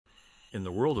In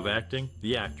the world of acting,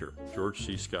 the actor, George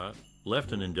C. Scott,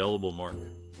 left an indelible mark.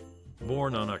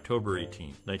 Born on October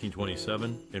 18,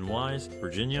 1927, in Wise,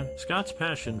 Virginia, Scott's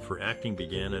passion for acting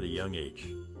began at a young age.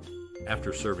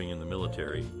 After serving in the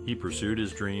military, he pursued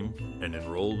his dream and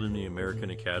enrolled in the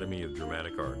American Academy of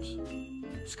Dramatic Arts.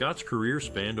 Scott's career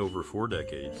spanned over 4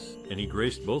 decades, and he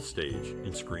graced both stage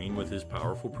and screen with his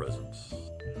powerful presence.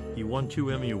 He won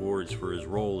 2 Emmy Awards for his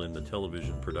role in the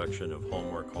television production of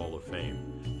Hallmark Hall of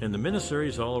Fame and the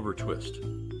miniseries Oliver Twist.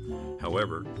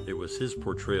 However, it was his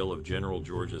portrayal of General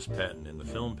George Patton in the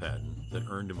film Patton that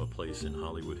earned him a place in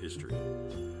Hollywood history.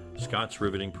 Scott's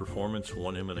riveting performance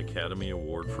won him an Academy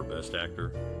Award for Best Actor,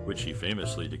 which he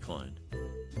famously declined.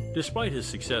 Despite his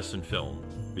success in film,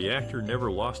 the actor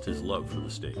never lost his love for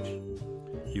the stage.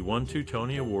 He won 2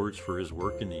 Tony Awards for his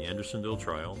work in the Andersonville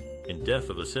Trial and Death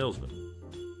of a Salesman.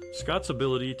 Scott's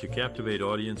ability to captivate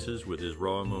audiences with his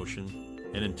raw emotion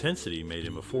and intensity made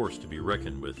him a force to be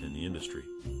reckoned with in the industry.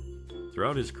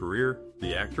 Throughout his career,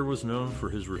 the actor was known for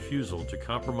his refusal to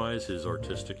compromise his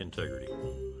artistic integrity.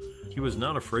 He was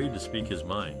not afraid to speak his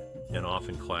mind and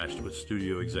often clashed with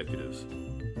studio executives.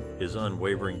 His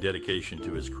unwavering dedication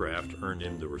to his craft earned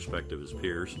him the respect of his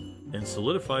peers and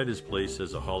solidified his place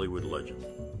as a Hollywood legend.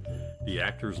 The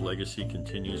actor's legacy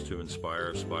continues to inspire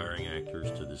aspiring actors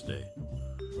to this day.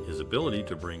 His ability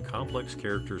to bring complex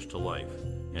characters to life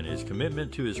and his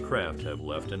commitment to his craft have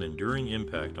left an enduring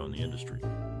impact on the industry.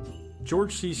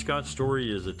 George C. Scott's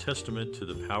story is a testament to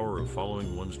the power of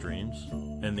following one's dreams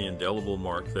and the indelible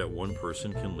mark that one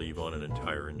person can leave on an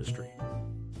entire industry.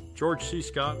 George C.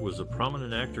 Scott was a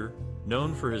prominent actor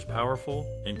known for his powerful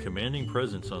and commanding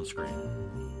presence on screen.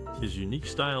 His unique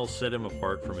style set him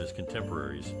apart from his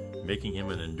contemporaries, making him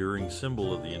an enduring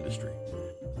symbol of the industry.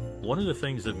 One of the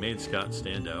things that made Scott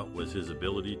stand out was his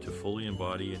ability to fully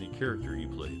embody any character he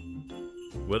played.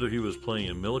 Whether he was playing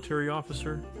a military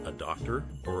officer, a doctor,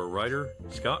 or a writer,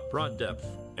 Scott brought depth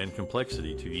and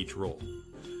complexity to each role.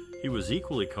 He was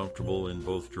equally comfortable in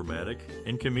both dramatic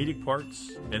and comedic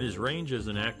parts, and his range as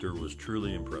an actor was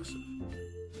truly impressive.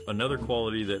 Another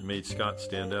quality that made Scott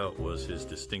stand out was his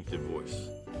distinctive voice.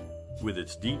 With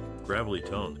its deep, gravelly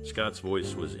tone, Scott's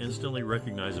voice was instantly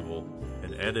recognizable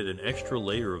and added an extra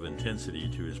layer of intensity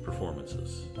to his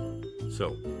performances.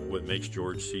 So, what makes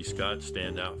George C. Scott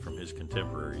stand out from his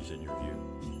contemporaries in your view?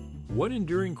 What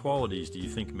enduring qualities do you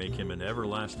think make him an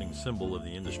everlasting symbol of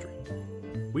the industry?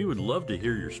 We would love to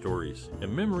hear your stories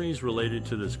and memories related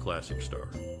to this classic star.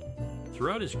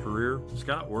 Throughout his career,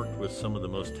 Scott worked with some of the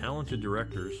most talented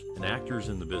directors and actors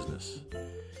in the business.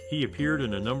 He appeared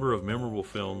in a number of memorable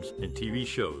films and TV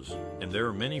shows, and there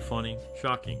are many funny,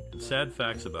 shocking, and sad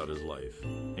facts about his life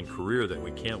and career that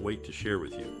we can't wait to share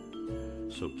with you.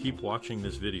 So keep watching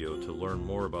this video to learn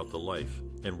more about the life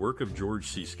and work of George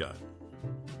C. Scott.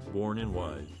 Born in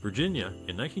Wise, Virginia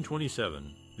in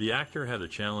 1927, the actor had a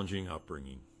challenging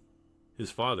upbringing.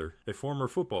 His father, a former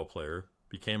football player,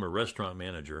 became a restaurant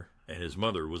manager, and his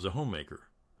mother was a homemaker.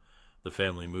 The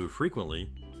family moved frequently,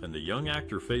 and the young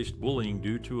actor faced bullying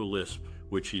due to a lisp,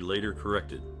 which he later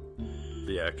corrected.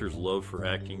 The actor's love for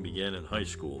acting began in high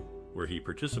school, where he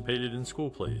participated in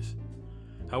school plays.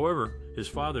 However, his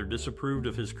father disapproved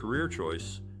of his career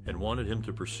choice and wanted him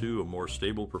to pursue a more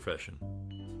stable profession.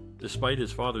 Despite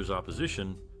his father's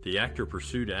opposition, the actor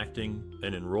pursued acting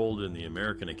and enrolled in the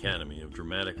American Academy of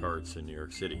Dramatic Arts in New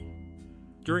York City.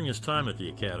 During his time at the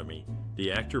Academy,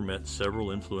 the actor met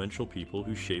several influential people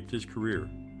who shaped his career.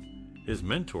 His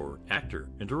mentor, actor,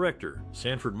 and director,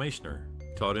 Sanford Meisner,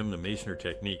 taught him the Meisner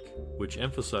technique, which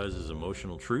emphasizes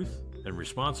emotional truth and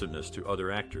responsiveness to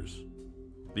other actors.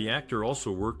 The actor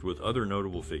also worked with other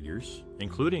notable figures,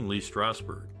 including Lee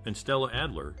Strasberg and Stella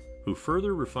Adler, who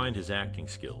further refined his acting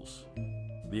skills.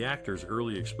 The actor's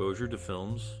early exposure to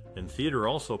films and theater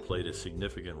also played a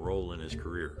significant role in his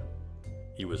career.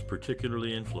 He was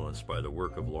particularly influenced by the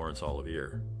work of Laurence Olivier,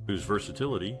 whose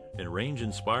versatility and range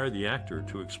inspired the actor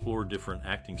to explore different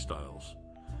acting styles.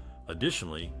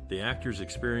 Additionally, the actor's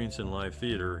experience in live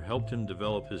theater helped him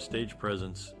develop his stage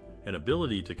presence and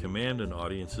ability to command an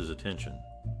audience's attention.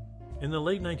 In the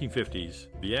late 1950s,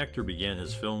 the actor began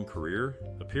his film career,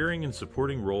 appearing in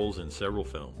supporting roles in several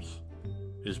films.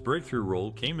 His breakthrough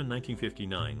role came in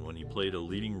 1959 when he played a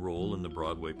leading role in the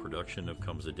Broadway production of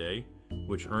Comes a Day,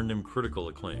 which earned him critical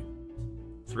acclaim.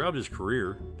 Throughout his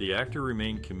career, the actor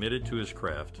remained committed to his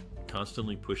craft,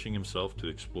 constantly pushing himself to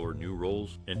explore new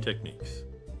roles and techniques.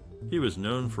 He was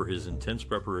known for his intense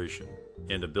preparation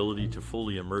and ability to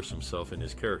fully immerse himself in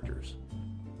his characters.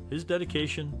 His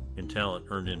dedication and talent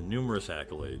earned him numerous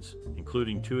accolades,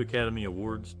 including 2 Academy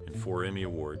Awards and 4 Emmy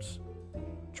Awards.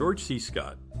 George C.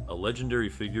 Scott, a legendary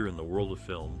figure in the world of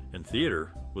film and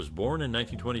theater, was born in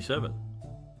 1927.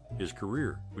 His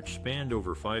career, which spanned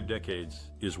over 5 decades,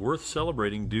 is worth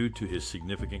celebrating due to his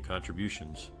significant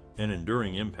contributions and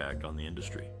enduring impact on the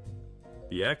industry.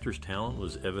 The actor's talent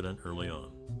was evident early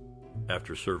on.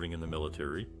 After serving in the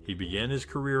military, he began his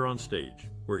career on stage,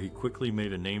 where he quickly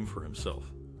made a name for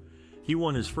himself. He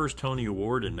won his first Tony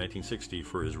Award in 1960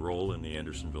 for his role in the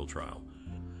Andersonville trial.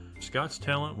 Scott's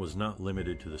talent was not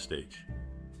limited to the stage.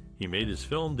 He made his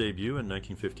film debut in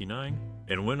 1959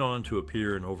 and went on to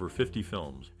appear in over 50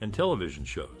 films and television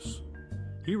shows.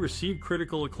 He received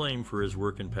critical acclaim for his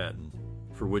work in Patton,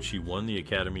 for which he won the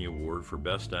Academy Award for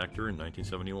Best Actor in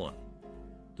 1971.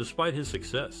 Despite his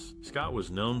success, Scott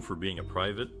was known for being a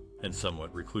private and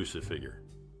somewhat reclusive figure.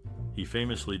 He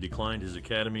famously declined his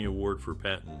Academy Award for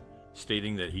Patton,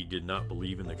 stating that he did not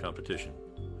believe in the competition.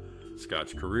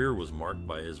 Scott's career was marked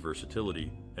by his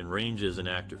versatility and range as an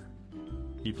actor.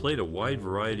 He played a wide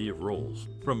variety of roles,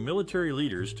 from military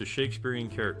leaders to Shakespearean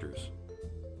characters.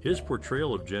 His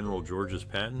portrayal of General Georges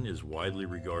Patton is widely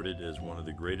regarded as one of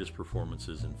the greatest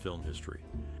performances in film history.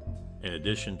 In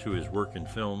addition to his work in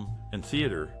film and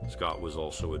theater, Scott was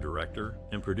also a director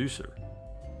and producer.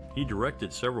 He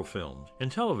directed several films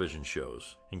and television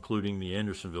shows, including The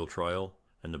Andersonville Trial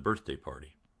and The Birthday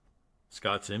Party.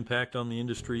 Scott's impact on the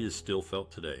industry is still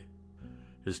felt today.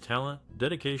 His talent,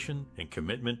 dedication, and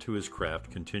commitment to his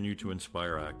craft continue to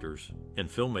inspire actors and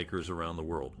filmmakers around the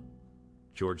world.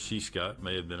 George C. Scott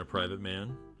may have been a private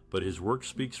man, but his work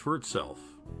speaks for itself,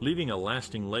 leaving a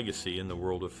lasting legacy in the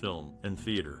world of film and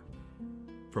theater.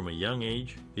 From a young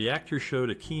age, the actor showed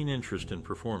a keen interest in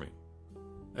performing.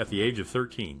 At the age of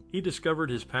 13, he discovered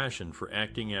his passion for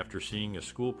acting after seeing a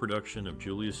school production of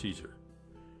Julius Caesar.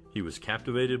 He was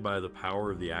captivated by the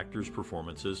power of the actor's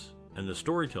performances and the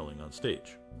storytelling on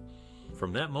stage.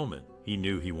 From that moment, he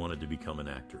knew he wanted to become an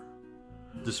actor.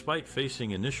 Despite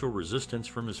facing initial resistance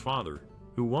from his father,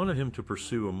 who wanted him to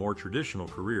pursue a more traditional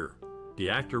career, the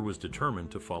actor was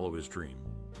determined to follow his dream.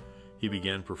 He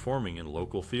began performing in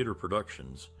local theater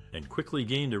productions and quickly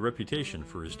gained a reputation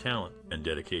for his talent and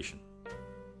dedication.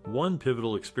 One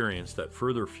pivotal experience that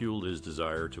further fueled his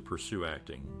desire to pursue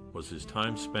acting was his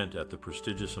time spent at the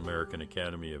prestigious American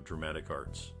Academy of Dramatic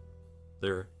Arts.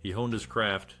 There, he honed his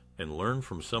craft and learned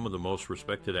from some of the most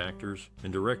respected actors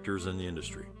and directors in the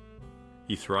industry.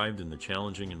 He thrived in the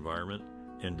challenging environment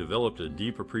and developed a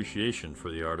deep appreciation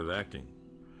for the art of acting.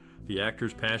 The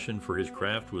actor's passion for his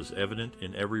craft was evident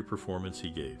in every performance he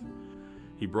gave.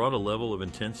 He brought a level of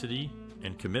intensity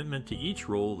and commitment to each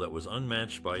role that was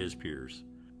unmatched by his peers.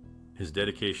 His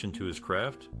dedication to his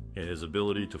craft and his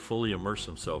ability to fully immerse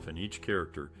himself in each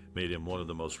character made him one of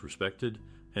the most respected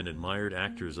and admired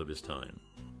actors of his time.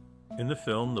 In the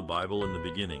film The Bible in the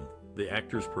Beginning, the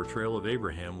actor's portrayal of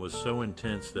Abraham was so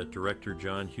intense that director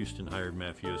John Huston hired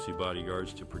mafiosi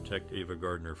bodyguards to protect Ava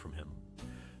Gardner from him.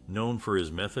 Known for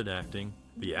his method acting,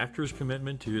 the actor's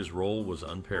commitment to his role was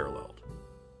unparalleled.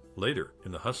 Later,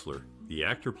 in The Hustler, the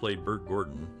actor played Bert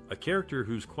Gordon, a character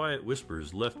whose quiet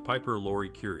whispers left Piper Laurie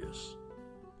curious.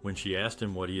 When she asked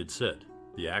him what he had said,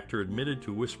 the actor admitted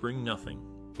to whispering nothing,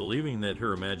 believing that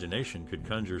her imagination could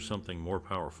conjure something more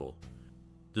powerful.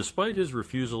 Despite his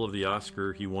refusal of the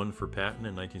Oscar he won for Patton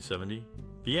in 1970,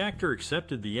 the actor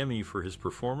accepted the Emmy for his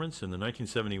performance in the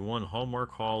 1971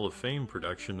 Hallmark Hall of Fame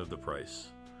production of The Price.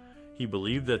 He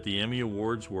believed that the Emmy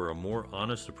Awards were a more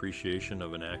honest appreciation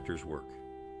of an actor's work.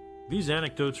 These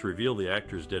anecdotes reveal the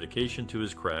actor's dedication to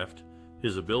his craft,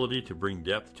 his ability to bring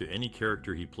depth to any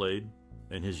character he played,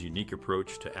 and his unique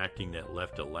approach to acting that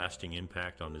left a lasting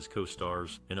impact on his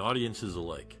co-stars and audiences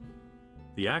alike.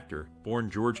 The actor, born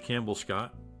George Campbell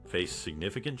Scott, faced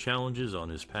significant challenges on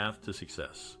his path to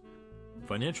success.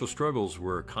 Financial struggles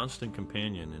were a constant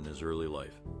companion in his early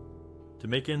life. To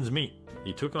make ends meet,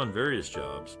 he took on various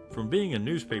jobs, from being a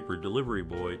newspaper delivery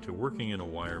boy to working in a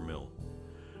wire mill.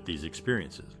 These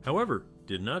experiences, however,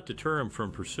 did not deter him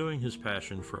from pursuing his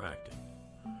passion for acting.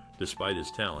 Despite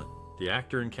his talent, the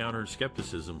actor encountered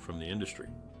skepticism from the industry.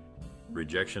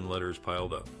 Rejection letters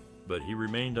piled up, but he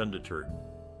remained undeterred.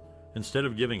 Instead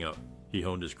of giving up, he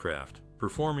honed his craft,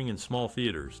 performing in small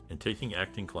theaters and taking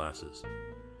acting classes.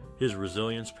 His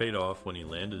resilience paid off when he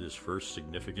landed his first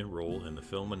significant role in the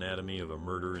film Anatomy of a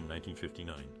Murder in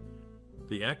 1959.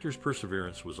 The actor's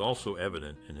perseverance was also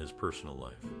evident in his personal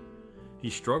life. He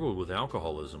struggled with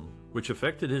alcoholism, which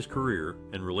affected his career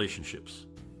and relationships.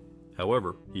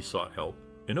 However, he sought help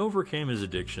and overcame his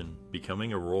addiction,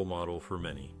 becoming a role model for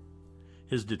many.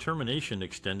 His determination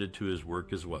extended to his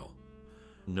work as well.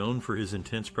 Known for his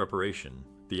intense preparation,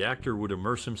 the actor would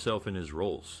immerse himself in his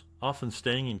roles, often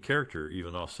staying in character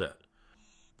even off set.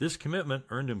 This commitment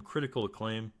earned him critical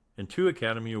acclaim and 2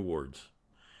 Academy Awards.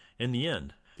 In the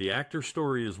end, the actor's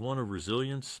story is one of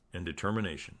resilience and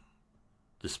determination.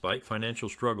 Despite financial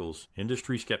struggles,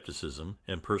 industry skepticism,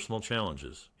 and personal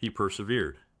challenges, he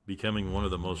persevered, becoming one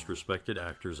of the most respected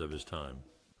actors of his time.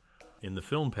 In the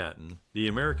film Patton, the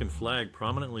American flag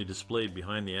prominently displayed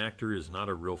behind the actor is not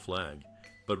a real flag,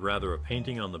 but rather a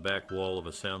painting on the back wall of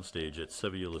a soundstage at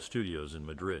Sevilla Studios in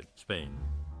Madrid, Spain.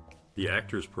 The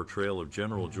actor's portrayal of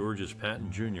General George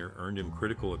Patton Jr. earned him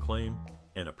critical acclaim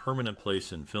and a permanent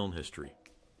place in film history.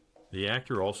 The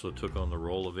actor also took on the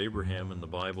role of Abraham in the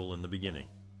Bible in the beginning.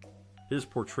 His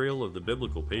portrayal of the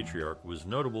biblical patriarch was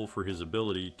notable for his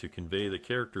ability to convey the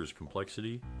character's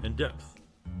complexity and depth.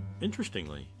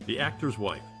 Interestingly, the actor's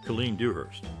wife, Colleen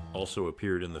Dewhurst, also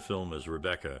appeared in the film as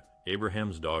Rebecca,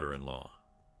 Abraham's daughter-in-law.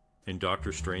 In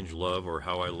Doctor Strangelove or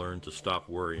How I Learned to Stop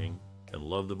Worrying and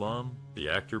Love the Bomb, the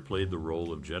actor played the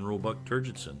role of General Buck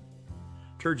Turgidson.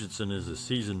 Turgidson is a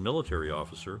seasoned military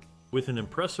officer with an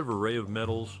impressive array of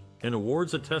medals and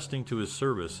awards attesting to his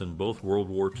service in both World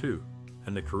War II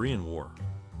and the Korean War.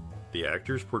 The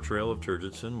actor's portrayal of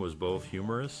Turgidson was both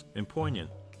humorous and poignant,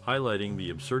 highlighting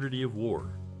the absurdity of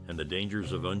war and the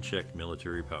dangers of unchecked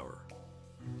military power.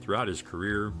 Throughout his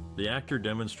career, the actor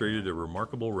demonstrated a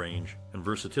remarkable range and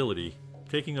versatility,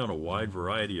 taking on a wide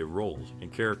variety of roles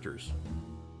and characters.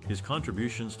 His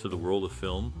contributions to the world of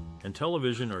film and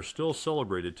television are still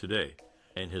celebrated today,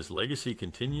 and his legacy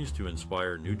continues to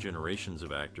inspire new generations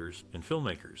of actors and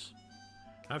filmmakers.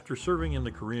 After serving in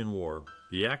the Korean War,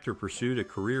 the actor pursued a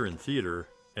career in theater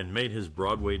and made his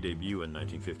Broadway debut in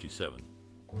 1957.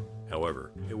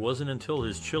 However, it wasn't until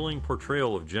his chilling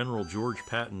portrayal of General George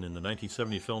Patton in the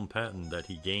 1970 film Patton that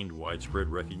he gained widespread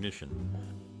recognition.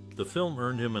 The film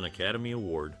earned him an Academy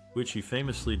Award, which he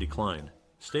famously declined,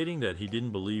 stating that he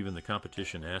didn't believe in the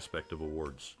competition aspect of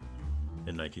awards.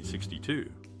 In 1962,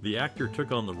 the actor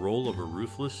took on the role of a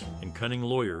ruthless and cunning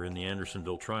lawyer in the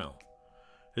Andersonville trial.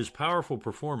 His powerful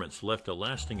performance left a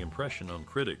lasting impression on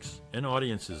critics and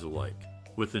audiences alike,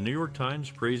 with the New York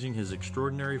Times praising his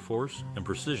extraordinary force and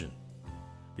precision.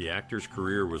 The actor's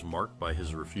career was marked by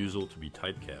his refusal to be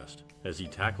typecast, as he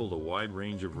tackled a wide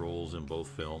range of roles in both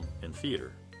film and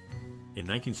theater. In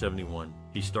 1971,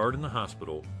 he starred in The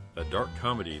Hospital, a dark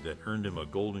comedy that earned him a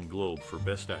Golden Globe for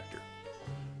Best Actor.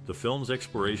 The film's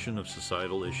exploration of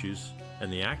societal issues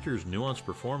and the actor's nuanced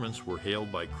performance were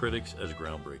hailed by critics as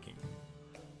groundbreaking.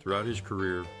 Throughout his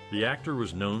career, the actor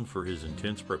was known for his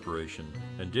intense preparation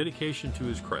and dedication to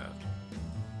his craft.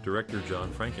 Director John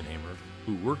Frankenheimer,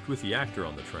 who worked with the actor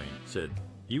on The Train, said,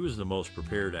 "He was the most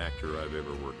prepared actor I've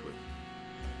ever worked with.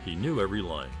 He knew every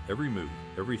line, every move,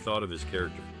 every thought of his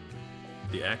character."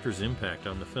 The actor's impact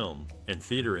on the film and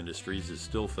theater industries is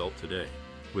still felt today,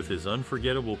 with his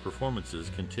unforgettable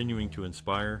performances continuing to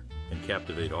inspire and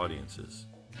captivate audiences.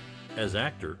 As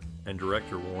actor and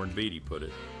director Warren Beatty put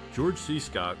it, George C.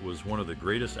 Scott was one of the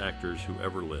greatest actors who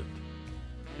ever lived.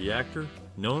 The actor,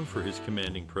 known for his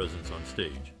commanding presence on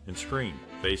stage and screen,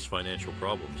 faced financial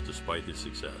problems despite his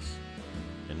success.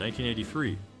 In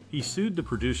 1983, he sued the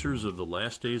producers of The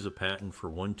Last Days of Patton for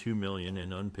 $1.2 million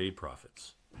in unpaid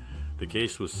profits. The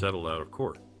case was settled out of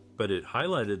court, but it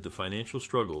highlighted the financial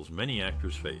struggles many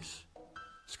actors face.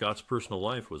 Scott's personal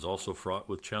life was also fraught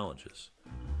with challenges.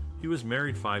 He was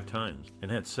married 5 times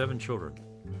and had 7 children.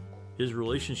 His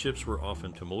relationships were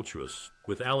often tumultuous,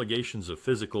 with allegations of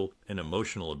physical and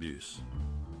emotional abuse.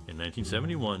 In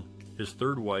 1971, his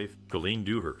third wife, Colleen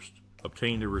Dewhurst,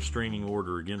 obtained a restraining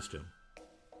order against him.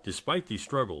 Despite these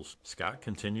struggles, Scott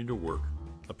continued to work,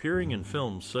 appearing in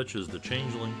films such as The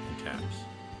Changeling and Taps.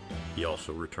 He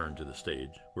also returned to the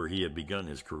stage, where he had begun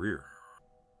his career.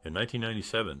 In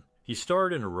 1997, he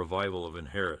starred in a revival of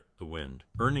Inherit the Wind,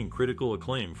 earning critical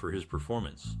acclaim for his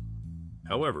performance.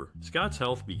 However, Scott's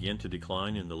health began to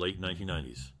decline in the late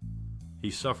 1990s.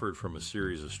 He suffered from a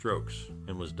series of strokes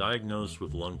and was diagnosed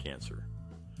with lung cancer.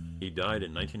 He died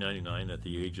in 1999 at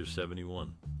the age of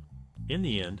 71. In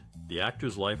the end, the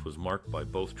actor's life was marked by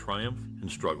both triumph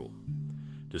and struggle.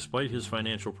 Despite his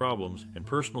financial problems and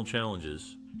personal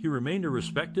challenges, he remained a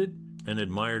respected and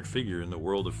admired figure in the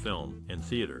world of film and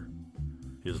theater.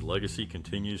 His legacy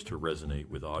continues to resonate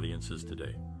with audiences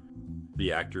today.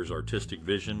 The actor's artistic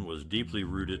vision was deeply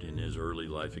rooted in his early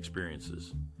life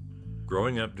experiences.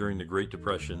 Growing up during the Great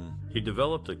Depression, he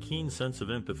developed a keen sense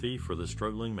of empathy for the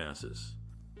struggling masses.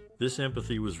 This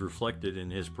empathy was reflected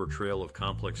in his portrayal of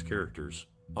complex characters,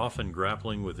 often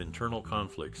grappling with internal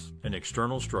conflicts and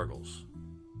external struggles.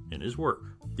 In his work,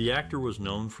 the actor was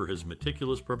known for his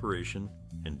meticulous preparation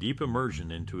and deep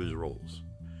immersion into his roles.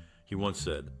 He once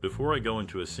said, "Before I go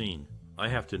into a scene, I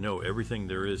have to know everything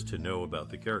there is to know about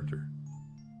the character.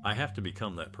 I have to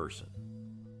become that person.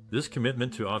 This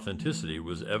commitment to authenticity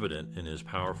was evident in his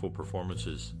powerful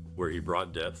performances, where he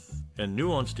brought depth and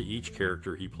nuance to each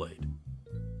character he played.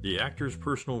 The actor's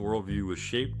personal worldview was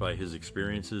shaped by his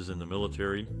experiences in the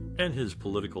military and his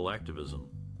political activism.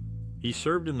 He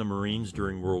served in the Marines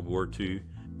during World War II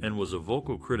and was a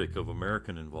vocal critic of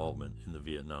American involvement in the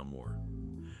Vietnam War.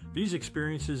 These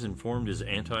experiences informed his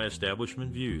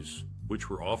anti-establishment views, which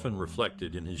were often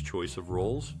reflected in his choice of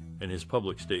roles and his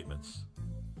public statements.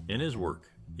 In his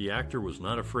work, the actor was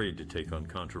not afraid to take on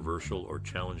controversial or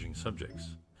challenging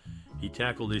subjects. He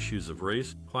tackled issues of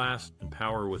race, class, and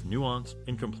power with nuance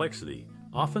and complexity,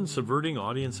 often subverting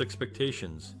audience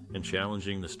expectations and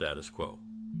challenging the status quo.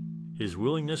 His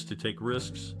willingness to take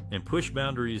risks and push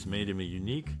boundaries made him a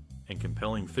unique and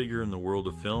compelling figure in the world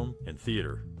of film and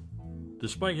theater.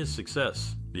 Despite his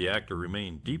success, the actor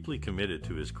remained deeply committed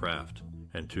to his craft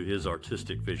and to his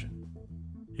artistic vision.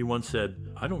 He once said,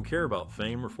 "I don't care about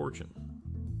fame or fortune.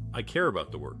 I care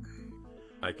about the work.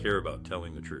 I care about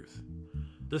telling the truth."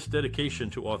 This dedication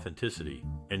to authenticity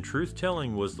and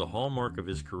truth-telling was the hallmark of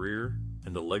his career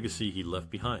and the legacy he left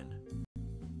behind.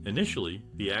 Initially,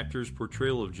 the actor's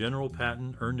portrayal of General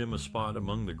Patton earned him a spot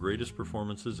among the greatest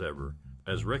performances ever,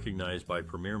 as recognized by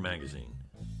Premiere Magazine.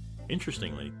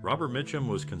 Interestingly, Robert Mitchum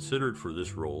was considered for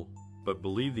this role, but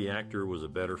believed the actor was a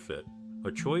better fit,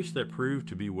 a choice that proved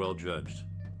to be well judged.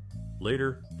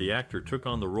 Later, the actor took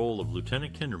on the role of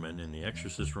Lieutenant Kinderman in The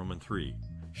Exorcist III,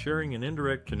 sharing an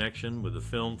indirect connection with the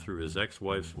film through his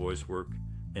ex-wife's voice work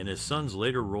and his son's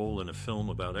later role in a film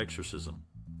about exorcism.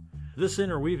 This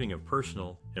interweaving of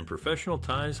personal and professional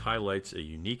ties highlights a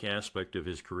unique aspect of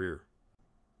his career.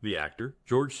 The actor,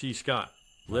 George C. Scott,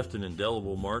 left an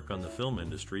indelible mark on the film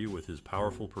industry with his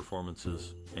powerful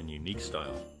performances and unique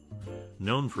style.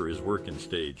 Known for his work in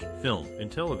stage, film, and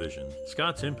television,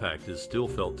 Scott's impact is still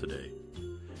felt today.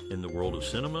 In the world of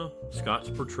cinema, Scott's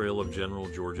portrayal of General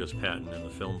George S. Patton in the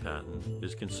film Patton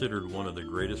is considered one of the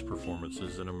greatest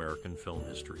performances in American film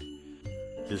history.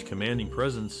 His commanding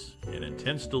presence and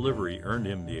intense delivery earned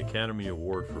him the Academy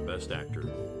Award for Best Actor,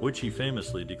 which he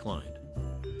famously declined.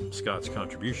 Scott's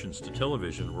contributions to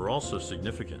television were also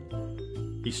significant.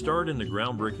 He starred in the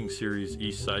groundbreaking series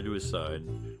East Side to His Side,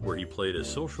 where he played a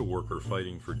social worker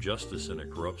fighting for justice in a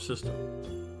corrupt system.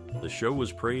 The show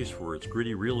was praised for its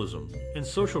gritty realism and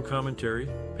social commentary,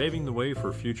 paving the way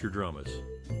for future dramas.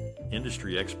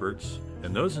 Industry experts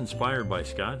and those inspired by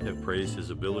Scott have praised his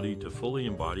ability to fully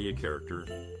embody a character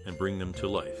and bring them to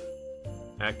life.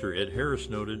 Actor Ed Harris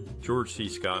noted, "George C.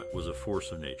 Scott was a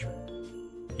force of nature.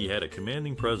 He had a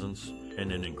commanding presence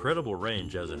and an incredible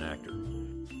range as an actor."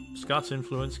 Scott's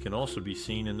influence can also be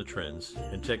seen in the trends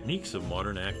and techniques of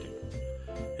modern acting.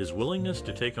 His willingness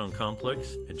to take on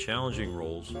complex and challenging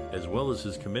roles, as well as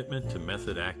his commitment to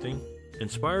method acting,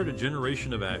 inspired a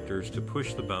generation of actors to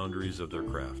push the boundaries of their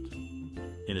craft.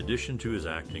 In addition to his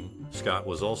acting, Scott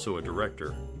was also a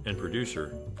director and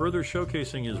producer, further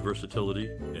showcasing his versatility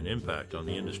and impact on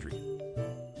the industry.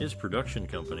 His production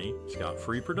company, Scott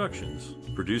Free Productions,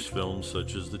 produced films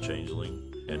such as The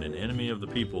Changeling and An Enemy of the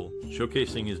People,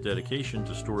 showcasing his dedication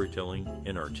to storytelling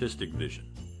and artistic vision.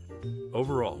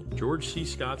 Overall, George C.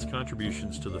 Scott's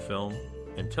contributions to the film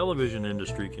and television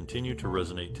industry continue to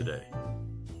resonate today.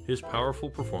 His powerful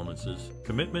performances,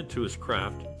 commitment to his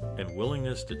craft, and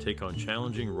willingness to take on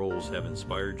challenging roles have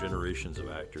inspired generations of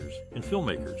actors and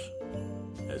filmmakers.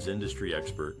 As industry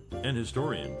expert and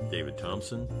historian David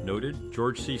Thompson noted,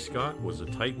 George C. Scott was a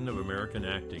titan of American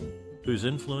acting whose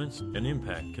influence and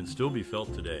impact can still be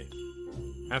felt today.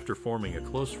 After forming a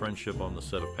close friendship on the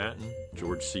set of Patton,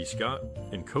 George C. Scott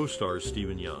and co-stars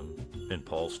Stephen Young and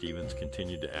Paul Stevens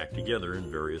continued to act together in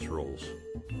various roles.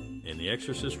 In The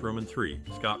Exorcist III,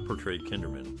 Scott portrayed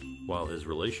Kinderman, while his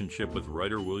relationship with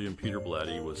writer William Peter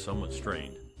Blatty was somewhat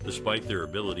strained, despite their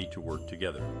ability to work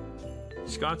together.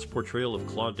 Scott's portrayal of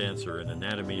Claude Dancer in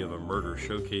Anatomy of a Murder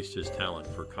showcased his talent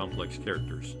for complex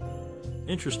characters.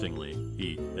 Interestingly,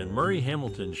 he and Murray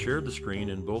Hamilton shared the screen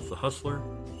in both The Hustler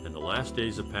and The Last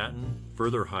Days of Patton,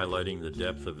 further highlighting the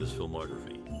depth of his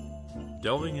filmography.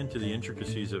 Delving into the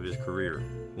intricacies of his career,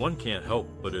 one can't help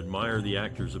but admire the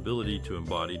actor's ability to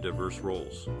embody diverse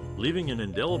roles, leaving an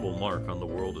indelible mark on the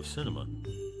world of cinema.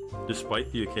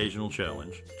 Despite the occasional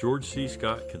challenge, George C.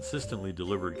 Scott consistently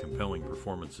delivered compelling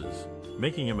performances,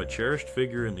 making him a cherished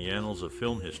figure in the annals of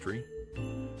film history.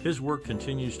 His work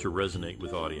continues to resonate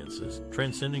with audiences,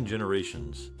 transcending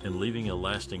generations and leaving a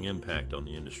lasting impact on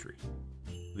the industry.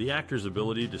 The actor's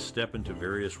ability to step into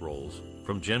various roles,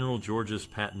 from General George S.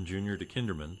 Patton Jr. to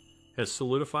Kinderman, has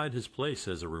solidified his place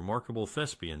as a remarkable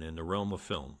thespian in the realm of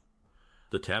film.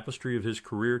 The tapestry of his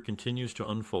career continues to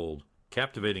unfold,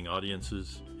 captivating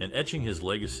audiences and etching his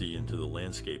legacy into the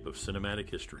landscape of cinematic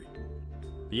history.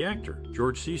 The actor,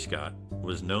 George C. Scott,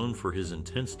 was known for his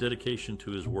intense dedication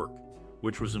to his work,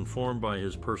 which was informed by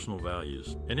his personal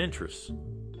values and interests.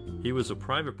 He was a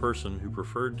private person who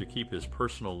preferred to keep his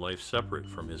personal life separate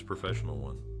from his professional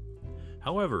one.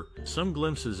 However, some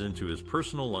glimpses into his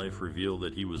personal life reveal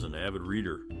that he was an avid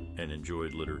reader and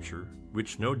enjoyed literature,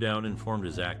 which no doubt informed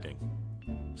his acting.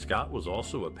 Scott was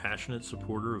also a passionate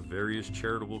supporter of various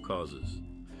charitable causes.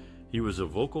 He was a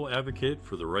vocal advocate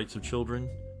for the rights of children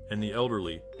and the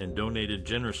elderly and donated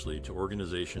generously to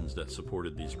organizations that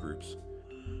supported these groups.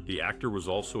 The actor was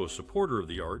also a supporter of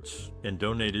the arts and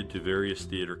donated to various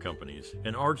theater companies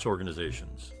and arts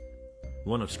organizations.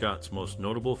 One of Scott's most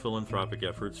notable philanthropic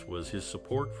efforts was his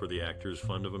support for the Actors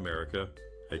Fund of America,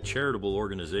 a charitable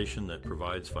organization that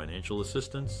provides financial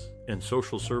assistance and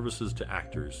social services to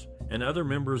actors and other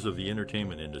members of the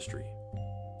entertainment industry.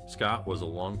 Scott was a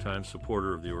longtime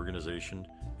supporter of the organization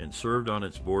and served on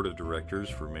its board of directors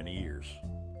for many years.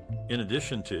 In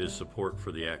addition to his support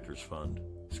for the Actors Fund,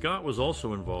 Scott was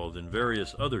also involved in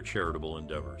various other charitable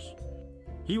endeavors.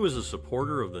 He was a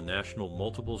supporter of the National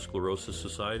Multiple Sclerosis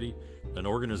Society, an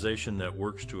organization that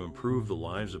works to improve the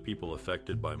lives of people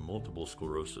affected by multiple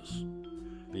sclerosis.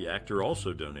 The actor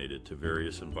also donated to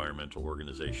various environmental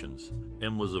organizations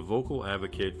and was a vocal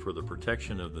advocate for the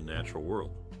protection of the natural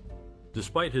world.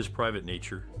 Despite his private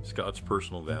nature, Scott's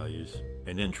personal values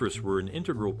and interests were an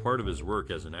integral part of his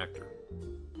work as an actor.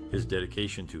 His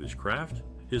dedication to his craft,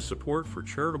 his support for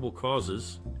charitable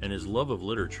causes, and his love of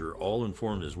literature all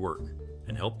informed his work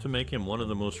and helped to make him one of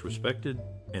the most respected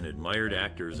and admired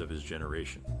actors of his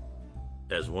generation.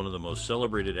 As one of the most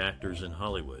celebrated actors in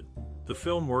Hollywood, the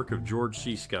film work of George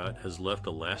C. Scott has left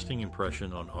a lasting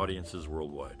impression on audiences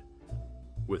worldwide.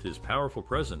 With his powerful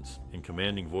presence and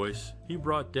commanding voice, he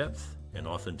brought depth and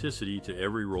authenticity to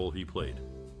every role he played.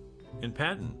 In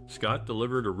Patton, Scott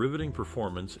delivered a riveting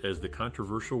performance as the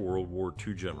controversial World War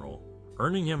II general,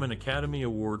 earning him an Academy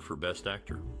Award for Best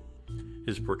Actor.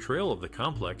 His portrayal of the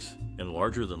complex and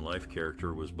larger-than-life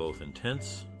character was both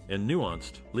intense and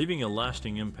nuanced, leaving a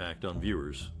lasting impact on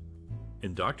viewers.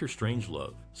 In Dr.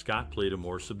 Strangelove, Scott played a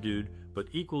more subdued but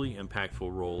equally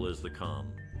impactful role as the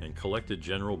calm and collected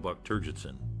General Buck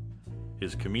Turgidson.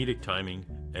 His comedic timing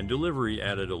and delivery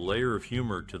added a layer of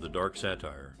humor to the dark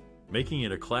satire, making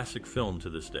it a classic film to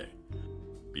this day.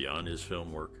 Beyond his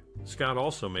film work, Scott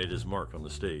also made his mark on the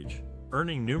stage,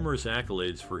 earning numerous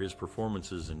accolades for his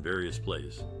performances in various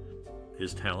plays.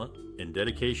 His talent and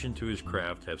dedication to his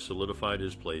craft have solidified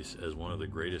his place as one of the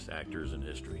greatest actors in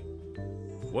history.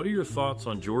 What are your thoughts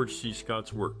on George C.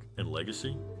 Scott's work and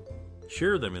legacy?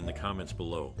 Share them in the comments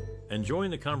below, and join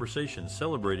the conversation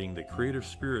celebrating the creative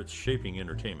spirits shaping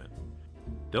entertainment.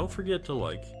 Don't forget to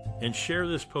like and share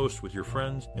this post with your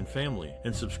friends and family,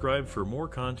 and subscribe for more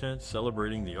content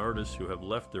celebrating the artists who have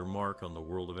left their mark on the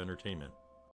world of entertainment.